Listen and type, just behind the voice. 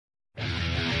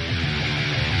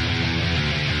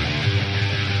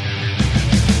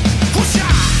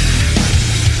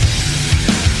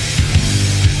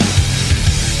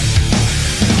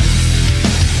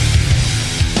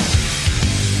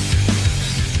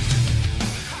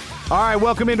All right,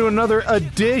 welcome into another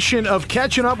edition of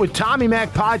Catching Up with Tommy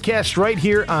Mac podcast right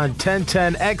here on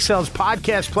 1010XL's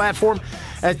podcast platform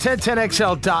at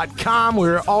 1010XL.com.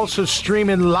 We're also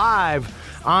streaming live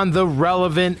on the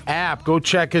relevant app. Go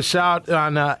check us out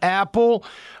on Apple,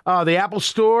 the Apple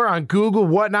Store, on Google,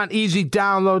 whatnot. Easy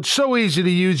download, so easy to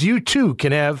use. You too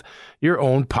can have your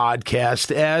own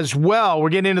podcast as well. We're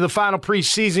getting into the final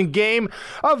preseason game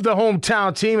of the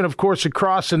hometown team and, of course,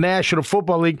 across the National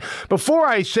Football League. Before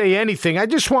I say anything, I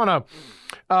just want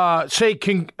to say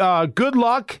good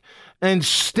luck and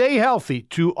stay healthy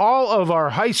to all of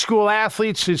our high school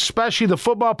athletes, especially the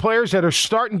football players that are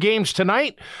starting games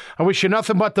tonight. I wish you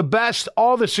nothing but the best,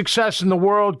 all the success in the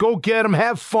world. Go get them,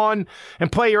 have fun,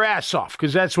 and play your ass off,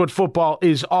 because that's what football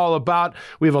is all about.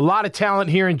 We have a lot of talent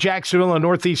here in Jacksonville and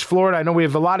Northeast Florida. I know we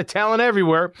have a lot of talent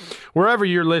everywhere, wherever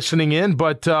you're listening in,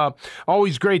 but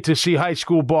always great to see high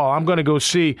school ball. I'm going to go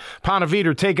see Ponte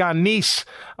Vedra take on Nice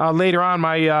later on.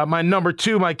 My number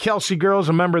 2, my Kelsey girls,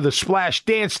 a member of the Splash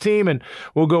Dance team, and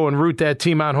we'll go and root that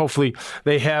team on. Hopefully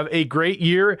they have a great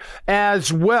year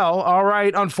as well. All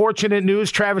right, unfortunate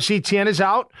news. Travis Etienne is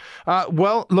out.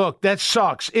 Well, look, that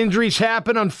sucks. Injuries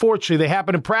happen, unfortunately. They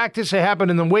happen in practice. They happen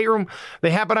in the weight room.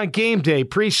 They happen on game day,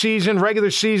 preseason, regular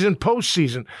season,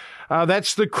 postseason.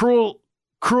 That's the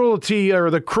cruelty or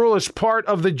the cruelest part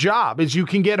of the job, is you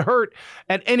can get hurt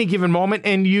at any given moment,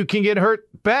 and you can get hurt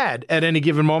bad at any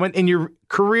given moment in your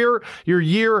career, your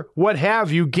year, what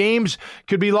have you. Games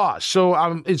could be lost.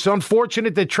 So it's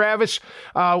unfortunate that Travis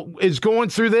is going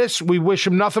through this. We wish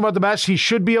him nothing but the best. He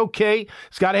should be okay.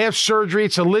 He's got to have surgery.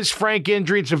 It's a Liz Frank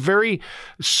injury. It's a very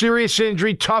serious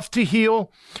injury, tough to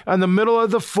heal in the middle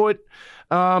of the foot.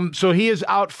 So he is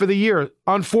out for the year.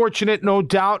 Unfortunate, no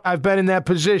doubt. I've been in that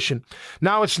position.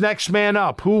 Now it's next man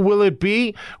up. Who will it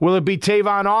be? Will it be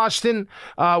Tavon Austin?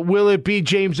 Will it be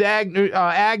James Agnew?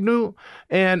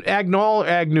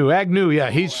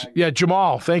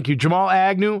 Jamal. Thank you. Jamal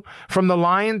Agnew from the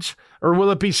Lions. Or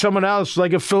will it be someone else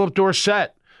like a Philip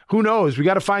Dorsett? Who knows? We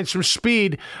got to find some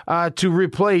speed to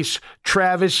replace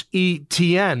Travis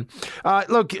Etienne.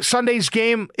 Look, Sunday's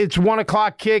game, it's 1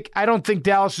 o'clock kick. I don't think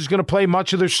Dallas is going to play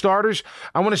much of their starters.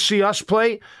 I want to see us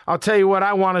play. I'll tell you what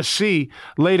I want to see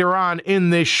later on in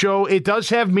this show. It does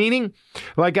have meaning.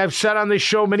 Like I've said on this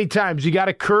show many times, you got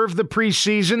to curve the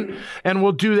preseason, and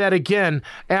we'll do that again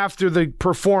after the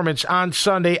performance on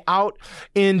Sunday out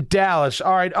in Dallas.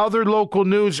 All right, other local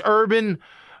news. Urban,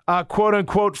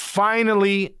 quote-unquote,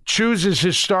 finally chooses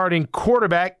his starting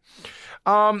quarterback.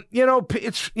 People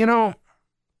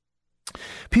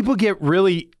get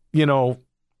really,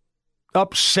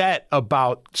 upset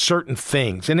about certain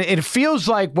things. And it feels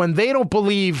like when they don't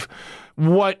believe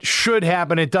what should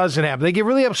happen, it doesn't happen. They get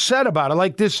really upset about it.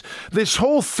 Like this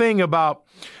whole thing about,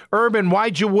 Urban,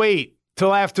 why'd you wait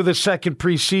till after the second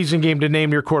preseason game to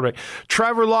name your quarterback?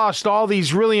 Trevor lost all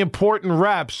these really important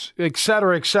reps, et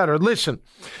cetera, et cetera. Listen,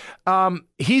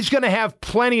 he's going to have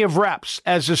plenty of reps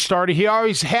as a starter. He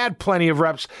always had plenty of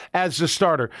reps as a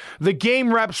starter. The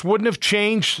game reps wouldn't have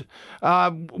changed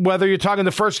whether you're talking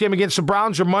the first game against the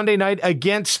Browns or Monday night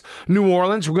against New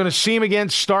Orleans. We're going to see him again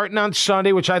starting on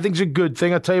Sunday, which I think is a good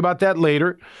thing. I'll tell you about that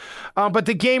later. But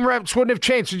the game reps wouldn't have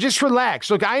changed. So just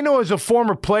relax. Look, I know as a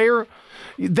former player,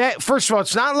 that, first of all,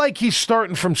 it's not like he's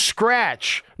starting from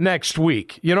scratch next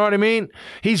week. You know what I mean?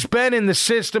 He's been in the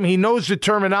system. He knows the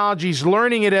terminology. He's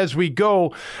learning it as we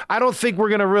go. I don't think we're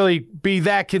going to really be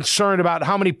that concerned about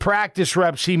how many practice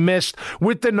reps he missed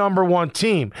with the number 1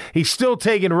 team. He's still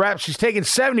taking reps. He's taking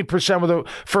 70% with the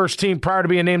first team prior to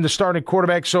being named the starting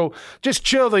quarterback. So just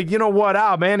chill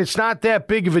out, man. It's not that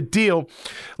big of a deal.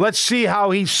 Let's see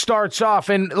how he starts off.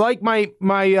 And like my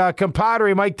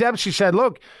compadre, Mike Dempsey, said,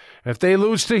 look, if they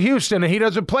lose to Houston and he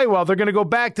doesn't play well, they're going to go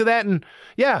back to that. And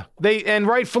and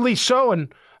rightfully so.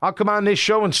 And I'll come on this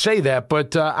show and say that.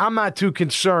 But I'm not too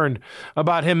concerned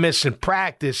about him missing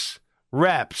practice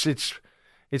reps. It's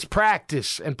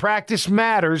practice, and practice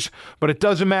matters, but it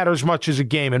doesn't matter as much as a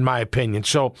game, in my opinion.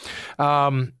 So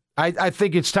I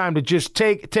think it's time to just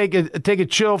take a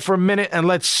chill for a minute and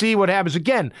let's see what happens.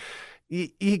 Again,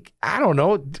 I don't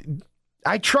know.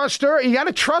 I trust her. You got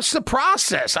to trust the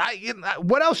process.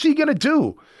 What else are you going to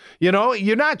do?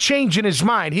 You're not changing his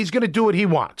mind. He's going to do what he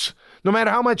wants. No matter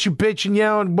how much you bitch and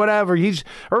yell and whatever,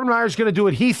 Urban Meyer's going to do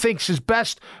what he thinks is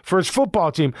best for his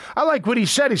football team. I like what he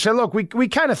said. He said, look, we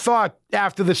kind of thought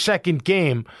after the second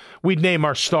game we'd name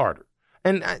our starter.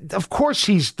 And, of course,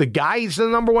 he's the guy. He's the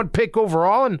number 1 pick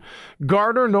overall. And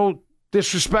Gardner, no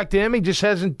disrespect to him, he just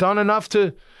hasn't done enough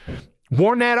to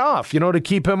warn that off, to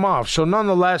keep him off. So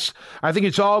nonetheless, I think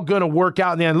it's all going to work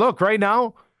out in the end. Look, right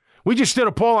now, We just did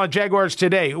a poll on Jaguars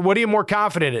today. What are you more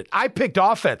confident in? I picked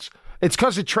offense. It's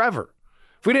because of Trevor.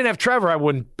 If we didn't have Trevor, I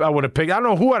wouldn't have picked. I don't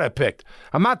know who I'd have picked.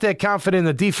 I'm not that confident in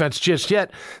the defense just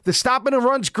yet. The stopping and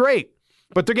run's great,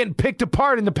 but they're getting picked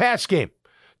apart in the pass game.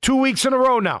 2 weeks in a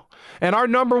row now. And our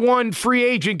number one free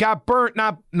agent got burnt,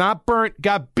 not burnt,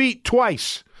 got beat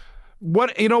twice.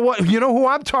 You know who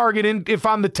I'm targeting if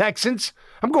I'm the Texans?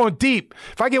 I'm going deep.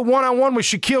 If I get one-on-one with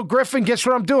Shaquille Griffin, guess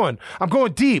what I'm doing? I'm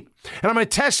going deep. And I'm going to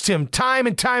test him time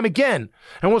and time again.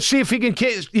 And we'll see if he can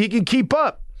keep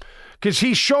up. Because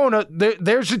he's shown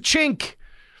there's a chink.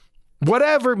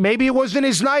 Whatever. Maybe it wasn't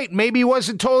his night. Maybe he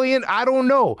wasn't totally in. I don't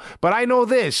know. But I know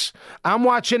this. I'm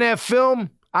watching that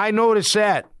film. I noticed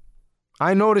that.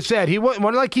 He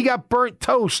wasn't like he got burnt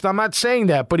toast. I'm not saying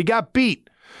that. But he got beat.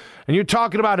 And you're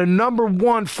talking about a number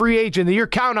one free agent that you're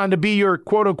counting on to be your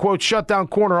quote-unquote shutdown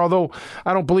corner, although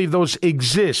I don't believe those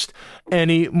exist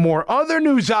anymore. Other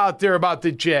news out there about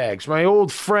the Jags. My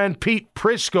old friend Pete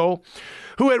Prisco,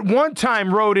 who at one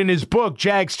time wrote in his book,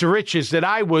 Jags to Riches, that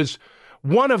I was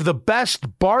one of the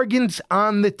best bargains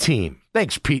on the team.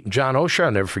 Thanks, Pete and John Osher.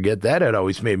 I'll never forget that. It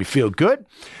always made me feel good.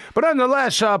 But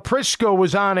nonetheless, Prisco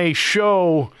was on a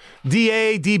show,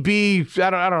 DA, DB.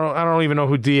 I don't even know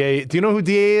who DA. Do you know who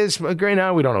DA is? Right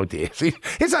now, we don't know who DA is.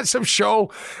 He's on some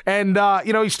show, and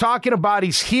he's talking about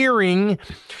he's hearing,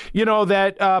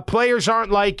 that players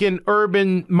aren't liking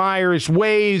Urban Meyer's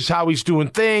ways, how he's doing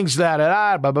things,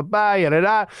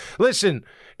 yada. Listen,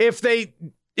 if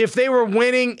they were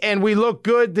winning and we look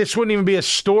good, this wouldn't even be a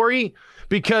story.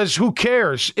 Because who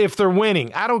cares if they're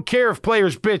winning? I don't care if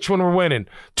players bitch when we're winning.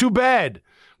 Too bad.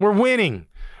 We're winning.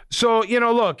 So,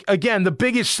 look, again, the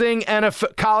biggest thing,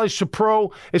 NFL, college to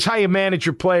pro, is how you manage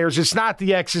your players. It's not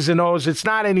the X's and O's. It's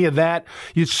not any of that.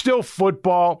 It's still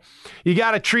football. You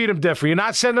got to treat them different. You're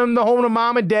not sending them home to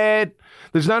mom and dad.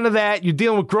 There's none of that. You're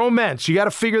dealing with grown men, so you got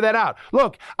to figure that out.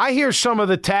 Look, I hear some of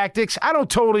the tactics. I don't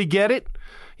totally get it.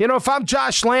 If I'm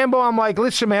Josh Lambo, I'm like,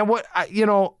 listen, man,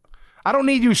 I don't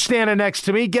need you standing next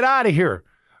to me. Get out of here.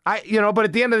 But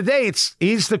at the end of the day,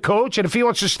 he's the coach, and if he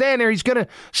wants to stand there, he's going to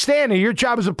stand there. Your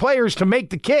job as a player is to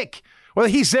make the kick, whether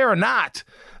he's there or not.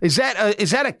 Is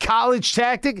that a college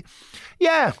tactic?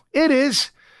 Yeah, it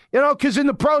is. Because in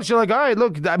the pros, you're like, all right,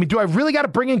 look, do I really got to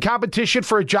bring in competition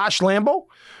for a Josh Lambo?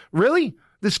 Really?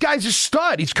 This guy's a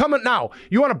stud. He's coming now.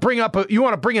 You want to bring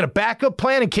in a backup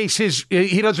plan in case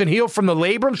he doesn't heal from the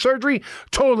labrum surgery?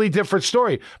 Totally different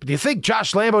story. But do you think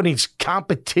Josh Lambo needs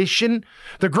competition?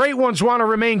 The great ones want to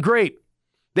remain great.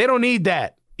 They don't need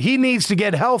that. He needs to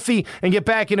get healthy and get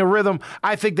back in a rhythm.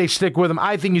 I think they stick with him.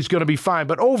 I think he's going to be fine.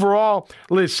 But overall,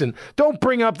 listen, don't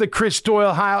bring up the Chris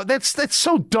Doyle high. That's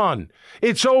so done.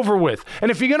 It's over with.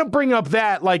 And if you're going to bring up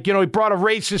that, he brought a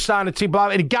racist on the team, blah,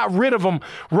 and he got rid of him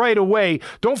right away,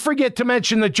 don't forget to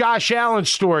mention the Josh Allen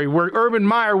story where Urban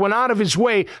Meyer went out of his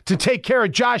way to take care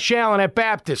of Josh Allen at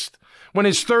Baptist when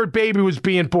his third baby was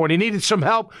being born. He needed some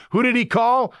help. Who did he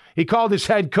call? He called his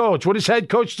head coach. What does head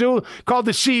coach do? Called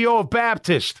the CEO of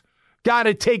Baptist. Got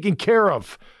it taken care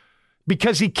of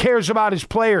because he cares about his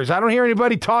players. I don't hear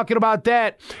anybody talking about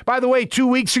that. By the way, 2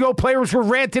 weeks ago, players were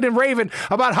ranting and raving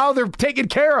about how they're taken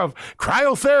care of.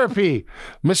 Cryotherapy,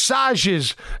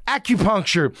 massages,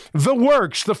 acupuncture, the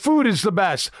works. The food is the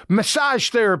best. Massage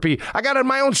therapy. I got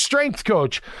my own strength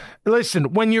coach.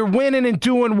 Listen, when you're winning and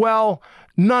doing well,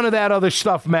 none of that other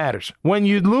stuff matters. When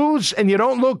you lose and you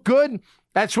don't look good,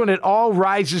 that's when it all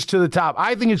rises to the top.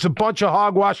 I think it's a bunch of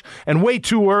hogwash and way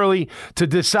too early to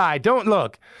decide.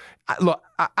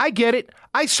 I get it.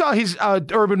 I saw his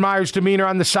Urban Meyer's demeanor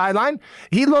on the sideline.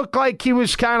 He looked like he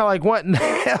was kind of like, what in the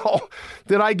hell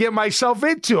did I get myself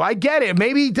into? I get it.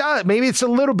 Maybe he does. Maybe it's a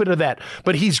little bit of that.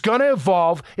 But he's going to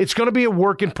evolve. It's going to be a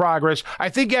work in progress. I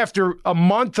think after a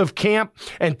month of camp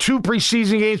and 2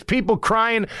 preseason games, people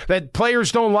crying that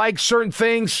players don't like certain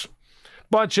things,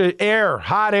 bunch of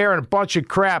hot air, and a bunch of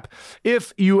crap,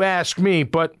 if you ask me.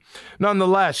 But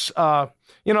nonetheless, they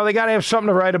got to have something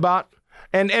to write about.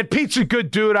 And Pete's a good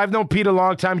dude. I've known Pete a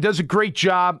long time. He does a great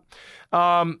job.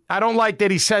 I don't like that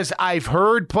he says, I've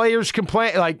heard players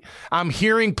complain. Like, I'm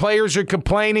hearing players are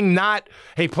complaining, not,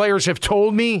 hey, players have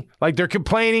told me. Like, they're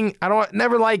complaining.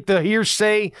 Never like the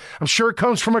hearsay. I'm sure it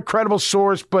comes from a credible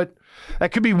source, but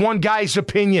that could be one guy's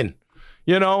opinion.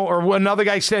 Or another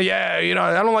guy say, I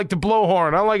don't like the blowhorn.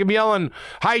 I don't like him yelling,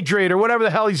 hydrate, or whatever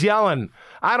the hell he's yelling.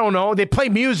 I don't know. They play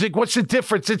music. What's the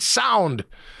difference? It's sound.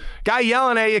 Guy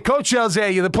yelling at you, coach yells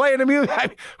at you, they're playing the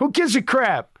music. Who gives a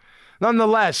crap?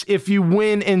 Nonetheless, if you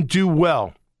win and do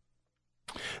well,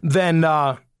 then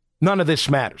none of this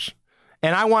matters.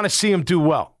 And I want to see him do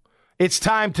well. It's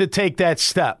time to take that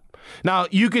step. Now,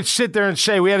 you could sit there and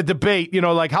say, we had a debate,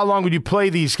 like how long would you play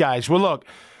these guys? Well, look,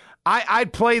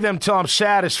 I'd play them till I'm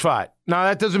satisfied. Now,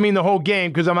 that doesn't mean the whole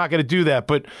game because I'm not going to do that,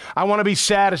 but I want to be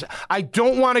satisfied. I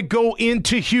don't want to go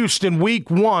into Houston week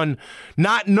 1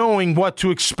 not knowing what to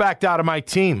expect out of my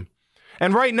team.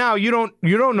 And right now, you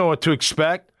don't know what to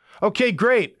expect. Okay,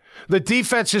 great. The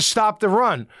defense has stopped the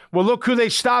run. Well, look who they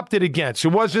stopped it against. It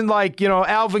wasn't like,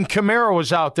 Alvin Kamara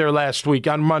was out there last week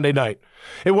on Monday night.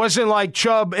 It wasn't like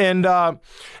Chubb and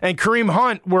Kareem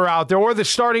Hunt were out there, or the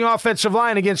starting offensive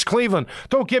line against Cleveland.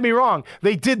 Don't get me wrong.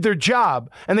 They did their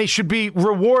job, and they should be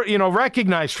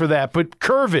recognized for that, but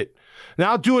curve it.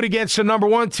 Now do it against the number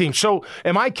 1 team. So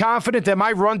am I confident that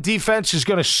my run defense is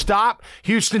going to stop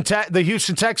the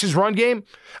Houston Texans run game?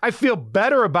 I feel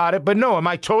better about it, but no, am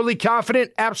I totally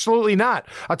confident? Absolutely not.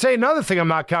 I'll tell you another thing I'm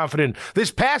not confident in.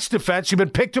 This pass defense, you've been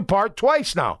picked apart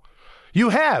twice now. You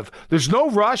have. There's no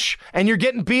rush, and you're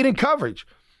getting beat in coverage.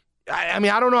 I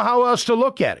mean, I don't know how else to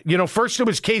look at it. First it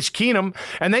was Case Keenum,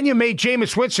 and then you made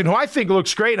Jameis Winston, who I think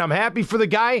looks great. I'm happy for the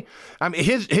guy. I mean,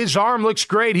 his arm looks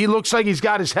great. He looks like he's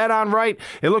got his head on right.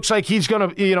 It looks like he's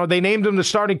going to, they named him the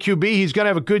starting QB. He's going to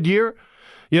have a good year.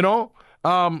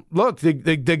 Look,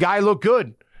 the guy looked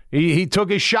good. He took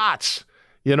his shots,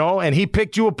 and he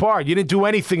picked you apart. You didn't do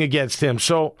anything against him.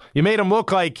 So you made him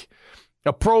look like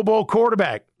a Pro Bowl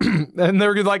quarterback, and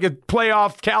they're like a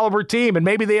playoff caliber team, and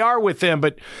maybe they are with him,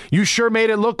 but you sure made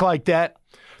it look like that.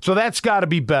 So that's got to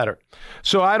be better.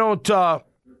 So I don't know,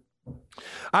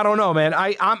 man.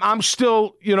 I'm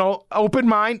still, open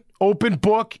mind, open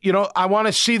book. I want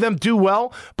to see them do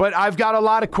well, but I've got a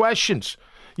lot of questions.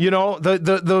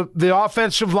 The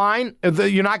offensive line,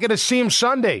 you're not going to see them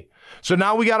Sunday. So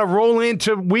now we got to roll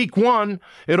into week 1.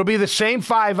 It'll be the same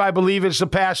 5, I believe, as the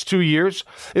past 2 years.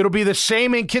 It'll be the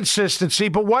same inconsistency,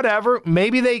 but whatever.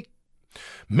 Maybe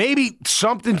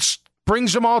something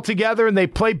brings them all together and they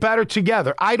play better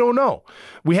together. I don't know.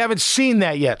 We haven't seen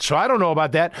that yet, so I don't know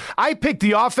about that. I picked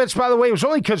the offense, by the way. It was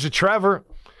only because of Trevor.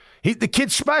 The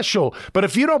kid's special, but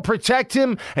if you don't protect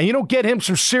him and you don't get him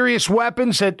some serious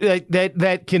weapons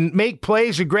that can make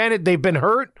plays, and granted they've been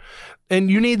hurt, and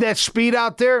you need that speed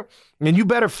out there, and you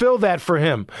better fill that for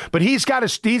him. But he's got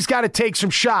to take some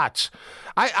shots.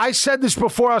 I said this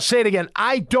before, I'll say it again.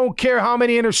 I don't care how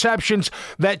many interceptions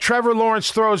that Trevor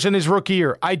Lawrence throws in his rookie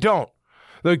year. I don't.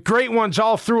 The great ones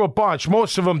all threw a bunch.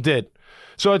 Most of them did.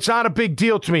 So it's not a big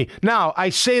deal to me. Now, I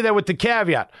say that with the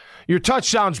caveat. Your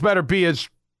touchdowns better be as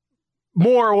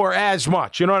more or as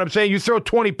much. You know what I'm saying? You throw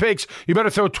 20 picks, you better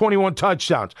throw 21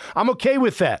 touchdowns. I'm okay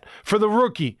with that for the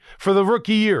rookie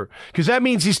year, because that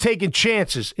means he's taking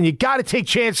chances. And you got to take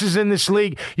chances in this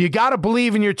league. You got to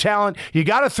believe in your talent. You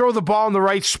got to throw the ball in the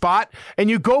right spot, and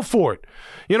you go for it.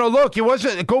 Look, it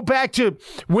wasn't. Go back to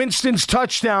Winston's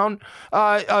touchdown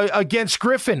against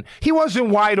Griffin. He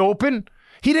wasn't wide open.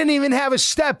 He didn't even have a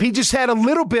step. He just had a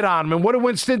little bit on him. And what did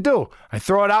Winston do? I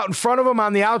throw it out in front of him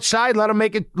on the outside, let him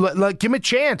make it, give him a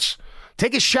chance.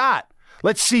 Take a shot.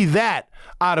 Let's see that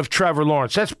out of Trevor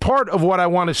Lawrence. That's part of what I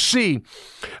want to see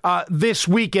this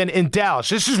weekend in Dallas.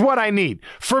 This is what I need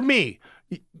for me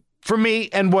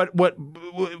and what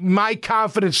my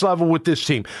confidence level with this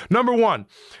team. Number 1,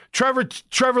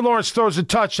 Trevor Lawrence throws a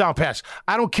touchdown pass.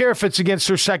 I don't care if it's against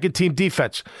their second-team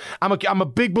defense. I'm a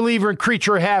big believer in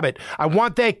creature of habit. I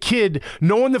want that kid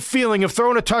knowing the feeling of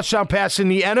throwing a touchdown pass in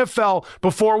the NFL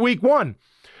before week 1.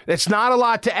 That's not a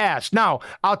lot to ask. Now,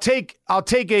 I'll take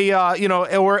a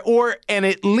or an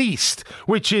at least,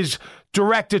 which is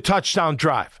direct a touchdown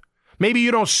drive. Maybe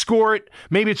you don't score it.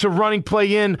 Maybe it's a running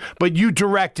play in, but you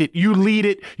direct it. You lead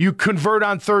it. You convert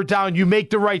on third down. You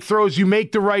make the right throws. You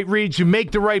make the right reads. You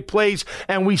make the right plays,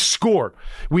 and we score.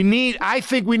 I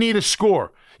think we need a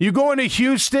score. You go into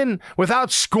Houston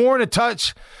without scoring a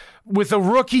touch with a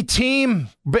rookie team,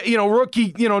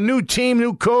 new team,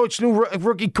 new coach, new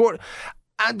rookie court.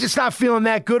 I'm just not feeling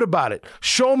that good about it.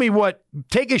 Show me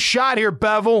take a shot here,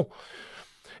 Bevel.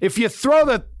 If you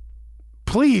throw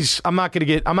please, I'm not going to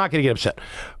get upset.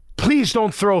 Please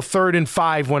don't throw 3rd and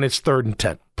 5 when it's 3rd and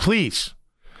 10. Please.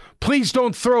 Please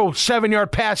don't throw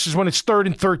 7-yard passes when it's 3rd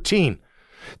and 13.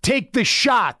 Take the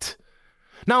shot.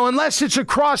 Now, unless it's a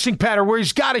crossing pattern where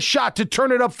he's got a shot to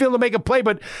turn it upfield and make a play,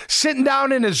 but sitting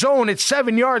down in a zone at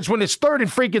 7 yards when it's 3rd and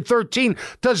freaking 13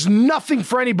 does nothing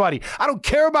for anybody. I don't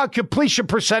care about completion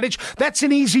percentage. That's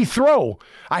an easy throw.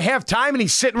 I have time and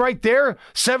he's sitting right there,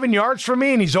 7 yards from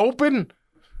me, and he's open.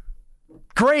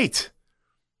 Great.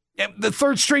 The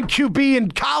 3rd-string QB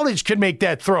in college can make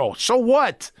that throw. So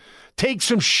what? Take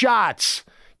some shots.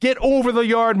 Get over the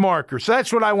yard marker. So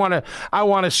that's what I want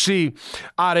to see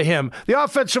out of him. The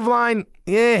offensive line,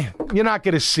 you're not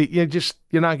going to see.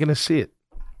 You're not going to see it.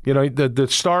 You know, the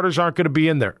starters aren't going to be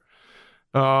in there.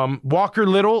 Walker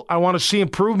Little, I want to see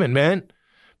improvement, man.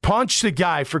 Punch the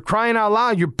guy, for crying out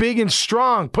loud. You're big and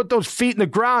strong. Put those feet in the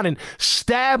ground and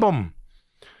stab him.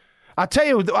 I'll tell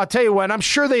you what, and I'm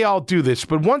sure they all do this,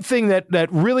 but one thing that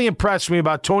really impressed me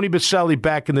about Tony Boselli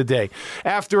back in the day,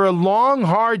 after a long,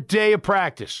 hard day of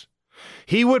practice,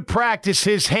 he would practice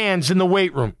his hands in the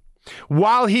weight room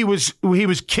while he was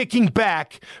kicking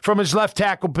back from his left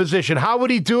tackle position. How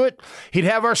would he do it? He'd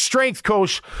have our strength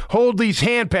coach hold these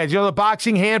hand pads, the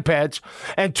boxing hand pads,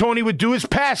 and Tony would do his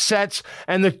pass sets,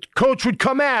 and the coach would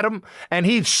come at him, and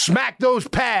he'd smack those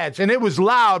pads, and it was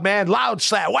loud, man, loud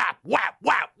slap, whap, whap,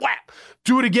 whap, whap.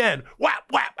 Do it again, whap,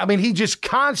 whap. I mean, he just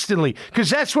constantly,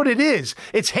 because that's what it is.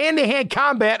 It's hand-to-hand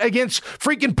combat against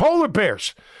freaking polar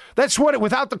bears. That's what it,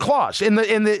 without the claws in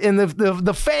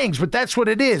the fangs, but that's what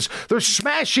it is. They're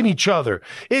smashing each other.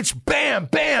 It's bam,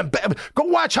 bam, bam. Go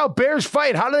watch how bears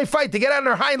fight. How do they fight? They get on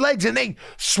their hind legs and they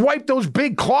swipe those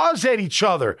big claws at each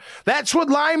other. That's what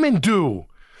linemen do.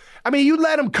 I mean, you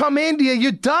let them come into you,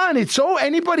 you're done. It's so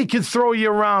anybody can throw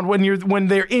you around when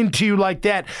they're into you like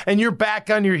that, and you're back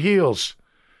on your heels.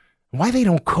 Why they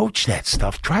don't coach that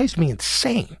stuff drives me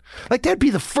insane. Like, that'd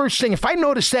be the first thing. If I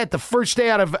noticed that the first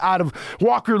day out of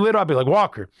Walker Little, I'd be like,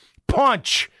 Walker,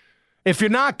 punch. If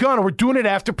you're not gonna, we're doing it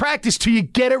after practice till you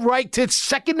get it right. To it's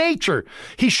second nature.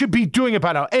 He should be doing it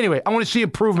by now. Anyway, I want to see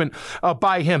improvement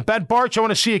by him. Ben Bartch, I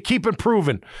want to see you keep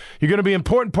improving. You're going to be an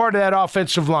important part of that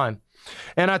offensive line.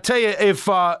 And I tell you, if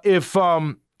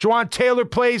Jawaan Taylor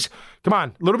plays, come on,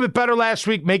 a little bit better last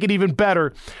week, make it even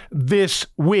better this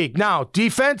week. Now,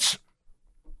 defense,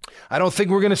 I don't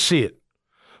think we're going to see it,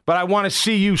 but I want to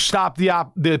see you stop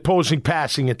the opposing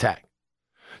passing attack.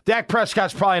 Dak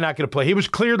Prescott's probably not going to play. He was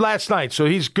cleared last night, so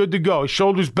he's good to go. His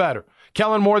shoulder's better.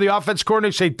 Kellen Moore, the offense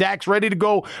coordinator, say Dak's ready to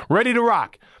go, ready to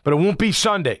rock, but it won't be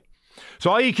Sunday. So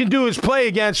all you can do is play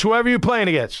against whoever you're playing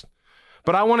against.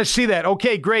 But I want to see that.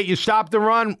 Okay, great, you stop the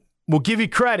run. We'll give you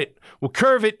credit. We'll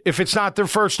curve it if it's not their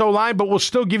first O-line, but we'll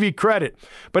still give you credit.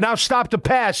 But now stop the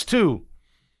pass, too.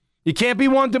 You can't be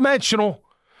one-dimensional.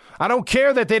 I don't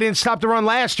care that they didn't stop the run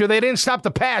last year. They didn't stop the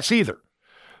pass either.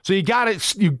 So you got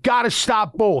to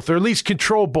stop both, or at least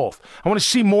control both. I want to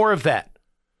see more of that.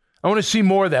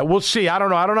 We'll see. I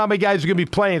don't know. How many guys are going to be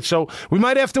playing. So we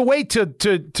might have to wait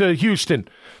to Houston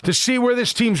to see where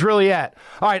this team's really at.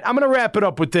 All right, I'm going to wrap it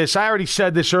up with this. I already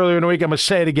said this earlier in the week. I'm going to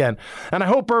say it again. And I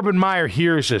hope Urban Meyer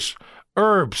hears this.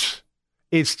 Herbs,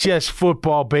 it's just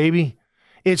football, baby.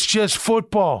 It's just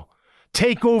football.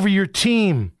 Take over your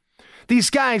team. These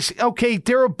guys, okay,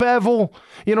 Darrell Bevell,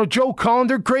 Joe Cullen,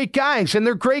 they're great guys, and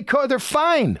they're great. They're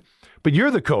fine. But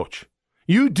you're the coach.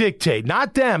 You dictate,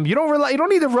 not them. You don't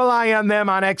need to rely on them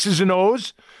on X's and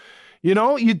O's. You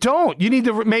don't. You need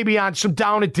to maybe on some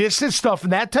down and distance stuff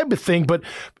and that type of thing. But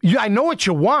I know what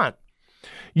you want.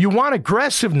 You want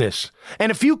aggressiveness. And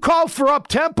if you call for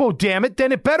up-tempo, damn it,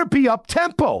 then it better be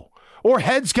up-tempo or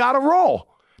heads got to roll.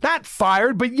 Not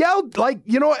fired, but yelled like,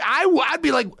 I'd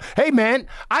be like, hey, man,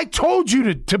 I told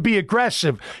you to be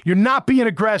aggressive. You're not being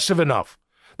aggressive enough.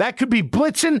 That could be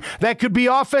blitzing. That could be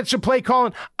offensive play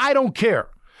calling. I don't care.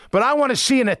 But I want to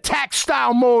see an attack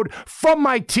style mode from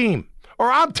my team,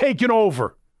 or I'm taking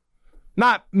over.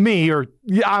 Not me, or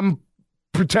I'm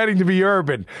pretending to be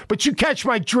Urban. But you catch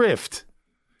my drift.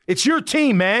 It's your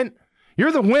team, man.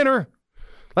 You're the winner.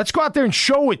 Let's go out there and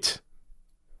show it.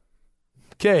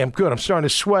 Okay, I'm good. I'm starting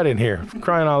to sweat in here. I'm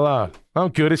crying out loud. I'm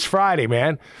good. It's Friday,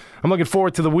 man. I'm looking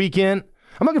forward to the weekend.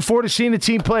 I'm looking forward to seeing the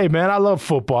team play, man. I love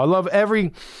football. I love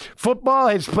football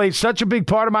has played such a big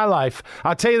part of my life.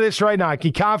 I'll tell you this right now. I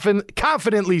can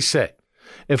confidently say,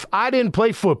 if I didn't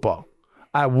play football,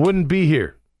 I wouldn't be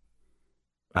here.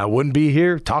 I wouldn't be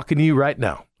here talking to you right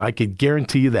now. I can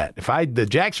guarantee you that. If the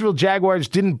Jacksonville Jaguars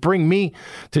didn't bring me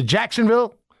to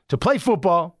Jacksonville to play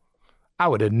football, I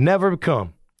would have never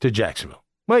come to Jacksonville.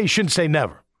 Well, you shouldn't say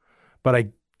never, but I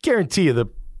guarantee you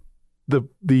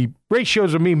the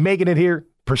ratios of me making it here,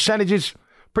 percentages,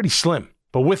 pretty slim.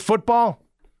 But with football,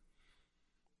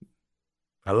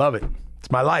 I love it.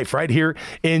 It's my life right here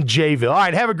in Jayville. All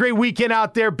right, have a great weekend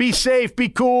out there. Be safe, be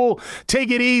cool,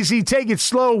 take it easy, take it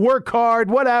slow, work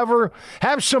hard, whatever.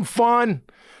 Have some fun,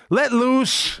 let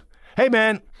loose. Hey,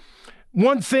 man,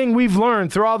 one thing we've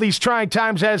learned through all these trying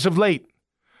times as of late,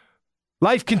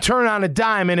 life can turn on a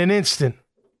dime in an instant.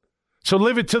 So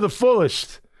live it to the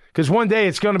fullest, because one day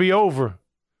it's going to be over.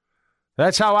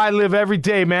 That's how I live every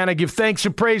day, man. I give thanks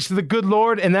and praise to the good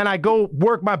Lord, and then I go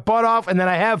work my butt off, and then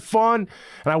I have fun,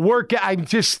 and I'm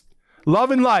just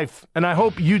loving life, and I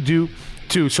hope you do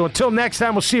too. So until next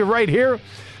time, we'll see you right here.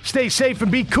 Stay safe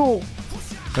and be cool,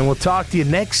 and we'll talk to you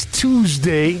next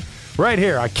Tuesday right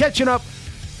here on Catching Up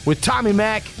with Tommy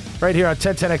Mac, right here on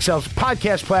 1010XL's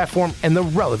podcast platform and the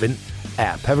relevant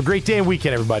app. Have a great day and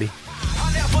weekend, everybody.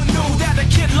 I never knew that a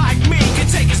kid like me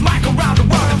could take his mic around the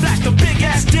world and flash the big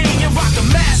ass D.